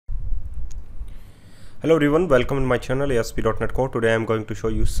Hello everyone, welcome in my channel ASP.NET Core. Today I am going to show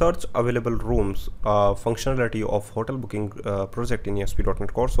you search available rooms functionality of hotel booking project in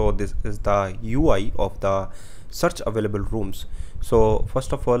ASP.NET Core. So this is the UI of the search available rooms. So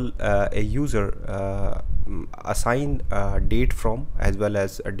first of all, a user assign date from as well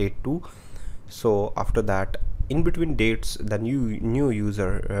as a date to. So after that, in between dates, the new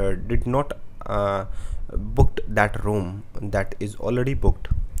user did not booked that room that is already booked.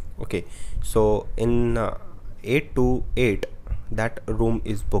 Okay, so in 8 to 8 that room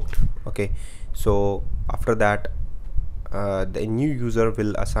is booked. Okay, so after that the new user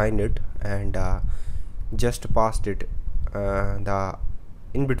will assign it and just passed it the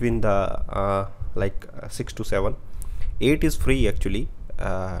in between the 6 to 7. 8 is free actually,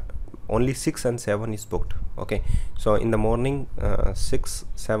 only 6 and 7 is booked. Okay, so in the morning 6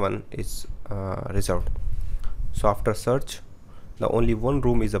 7 is reserved. So after search, the only one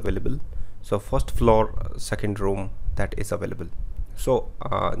room is available. So first floor second room that is available. So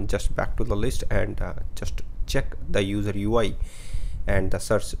just back to the list and just check the user UI and the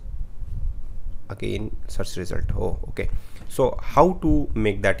search again, search result. Oh, okay. So how to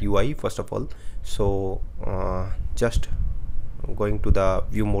make that UI? First of all, so just going to the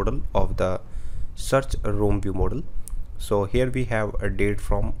view model of the search room view model. So here we have a date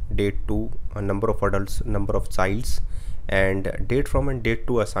from, date to, a number of adults, number of childs, and date from and date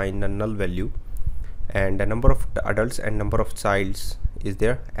to assign a null value, and the number of adults and number of childs is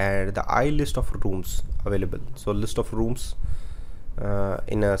there, and the I list of rooms available. So list of rooms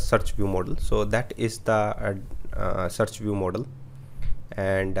in a search view model. So that is the search view model.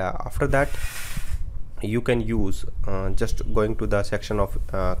 And after that you can use just going to the section of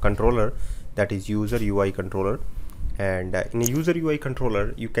controller, that is user UI controller, and in a user UI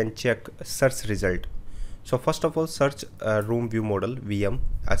controller you can check search result. So first of all, search room view model VM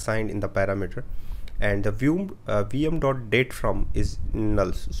assigned in the parameter, and the view VM dot date from is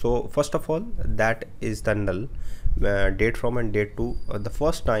null. So first of all, that is the null. Date from and date to the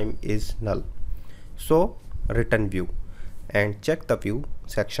first time is null. So return view and check the view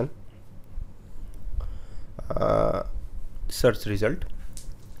section, search result.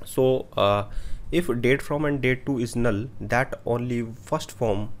 So if date from and date to is null, that only first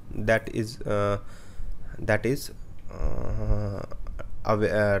form that is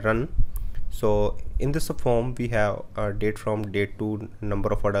run. So in this form we have date from, date to,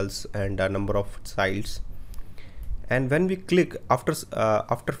 number of adults and number of childs. And when we click after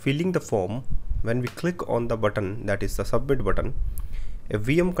filling the form, when we click on the button, that is the submit button, a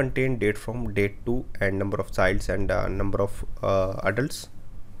VM contain date from, date to, and number of childs and number of adults.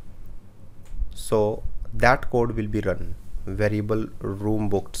 So that code will be run. Variable room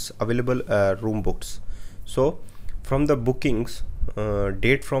booked, available room booked. So from the bookings,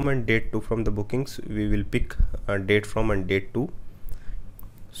 date from and date to, from the bookings we will pick date from and date to.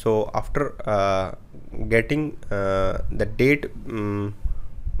 So after getting the date,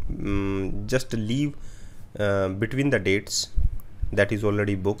 just leave between the dates that is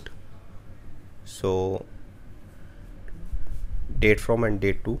already booked. So date from and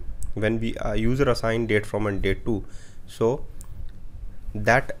date to, when we user assign date from and date to, so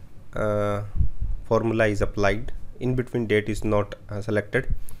that formula is applied. In between date is not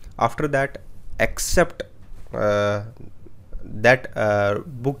selected. After that, accept that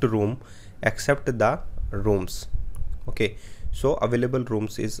booked room, accept the rooms. Okay, so available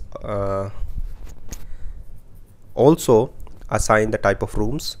rooms is also assign the type of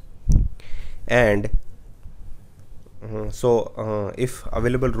rooms. And if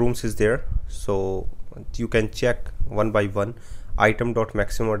available rooms is there, so you can check one by one. Item dot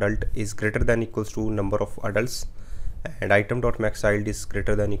maximum adult is greater than equals to number of adults, and item dot max child is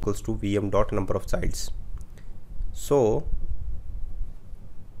greater than equals to VM dot number of childs. So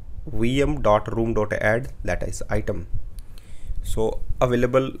VM dot room dot add, that is item. So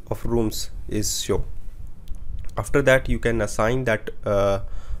available of rooms is show. After that you can assign that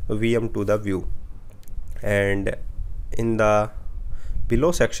VM to the view, and in the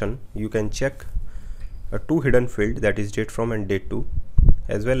below section you can check two hidden field, that is date from and date to,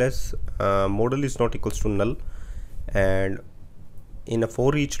 as well as model is not equals to null. And in a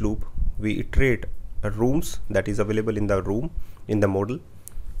for each loop we iterate rooms that is available in the room in the model,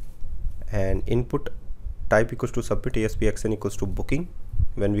 and input type equals to submit ASP action equals to booking.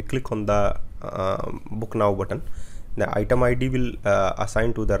 When we click on the book now button, the item ID will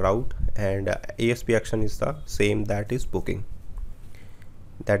assign to the route, and ASP action is the same, that is booking,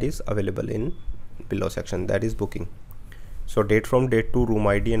 that is available in below section, that is booking. So date from, date to, room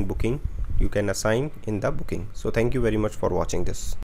ID and booking you can assign in the booking. So thank you very much for watching this.